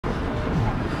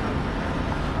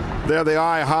There they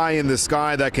are, high in the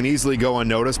sky, that can easily go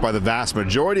unnoticed by the vast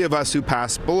majority of us who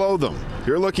pass below them.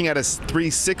 You're looking at a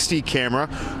 360 camera.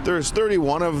 There's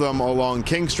 31 of them along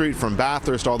King Street from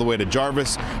Bathurst all the way to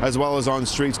Jarvis, as well as on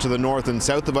streets to the north and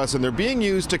south of us, and they're being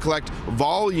used to collect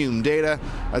volume data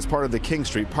as part of the King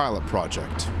Street pilot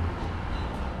project.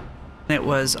 It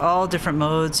was all different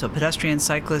modes, so pedestrian,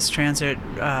 cyclists, transit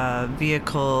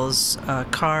vehicles,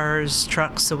 cars,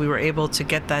 trucks. So we were able to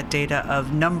get that data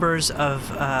of numbers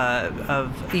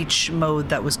of each mode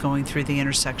that was going through the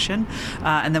intersection,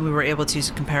 and then we were able to use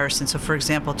a comparison. So, for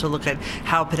example, to look at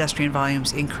how pedestrian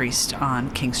volumes increased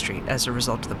on King Street as a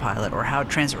result of the pilot, or how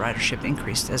transit ridership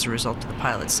increased as a result of the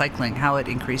pilot, cycling, how it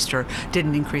increased or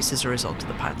didn't increase as a result of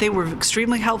the pilot. They were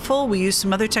extremely helpful. We used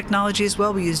some other technology as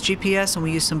well. We used GPS and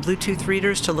we used some Bluetooth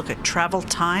readers to look at travel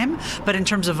time, but in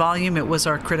terms of volume, it was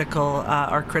our critical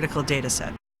data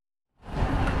set.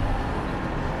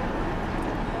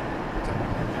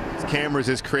 Cameras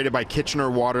is created by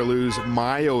Kitchener-Waterloo's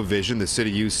MyoVision. The city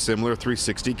used similar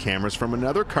 360 cameras from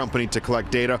another company to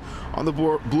collect data on the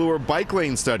Bloor bike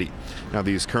lane study. Now,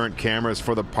 these current cameras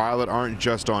for the pilot aren't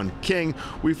just on King.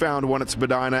 We found one at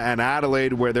Spadina and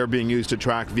Adelaide, where they're being used to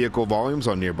track vehicle volumes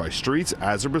on nearby streets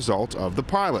as a result of the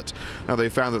pilot. Now, they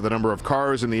found that the number of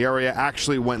cars in the area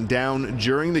actually went down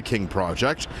during the King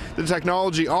project. The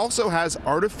technology also has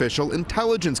artificial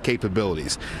intelligence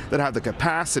capabilities that have the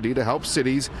capacity to help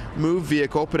cities move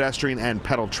vehicle, pedestrian and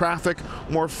pedal traffic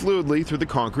more fluidly through the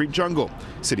concrete jungle.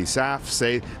 City staff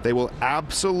say they will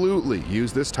absolutely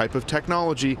use this type of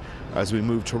technology as we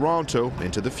move Toronto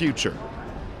into the future.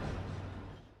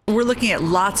 We're looking at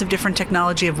lots of different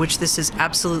technology, of which this is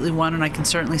absolutely one, and I can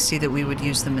certainly see that we would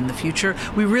use them in the future.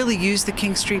 We really use the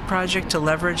King Street project to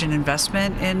leverage an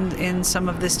investment in some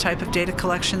of this type of data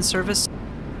collection service.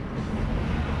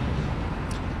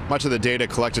 Much of the data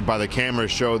collected by the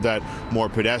cameras showed that more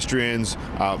pedestrians,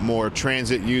 more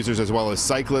transit users, as well as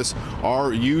cyclists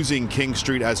are using King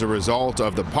Street as a result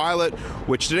of the pilot,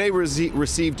 which today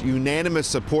received unanimous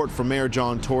support from Mayor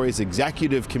John Tory's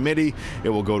executive committee. It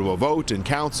will go to a vote in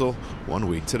council 1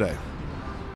 week today.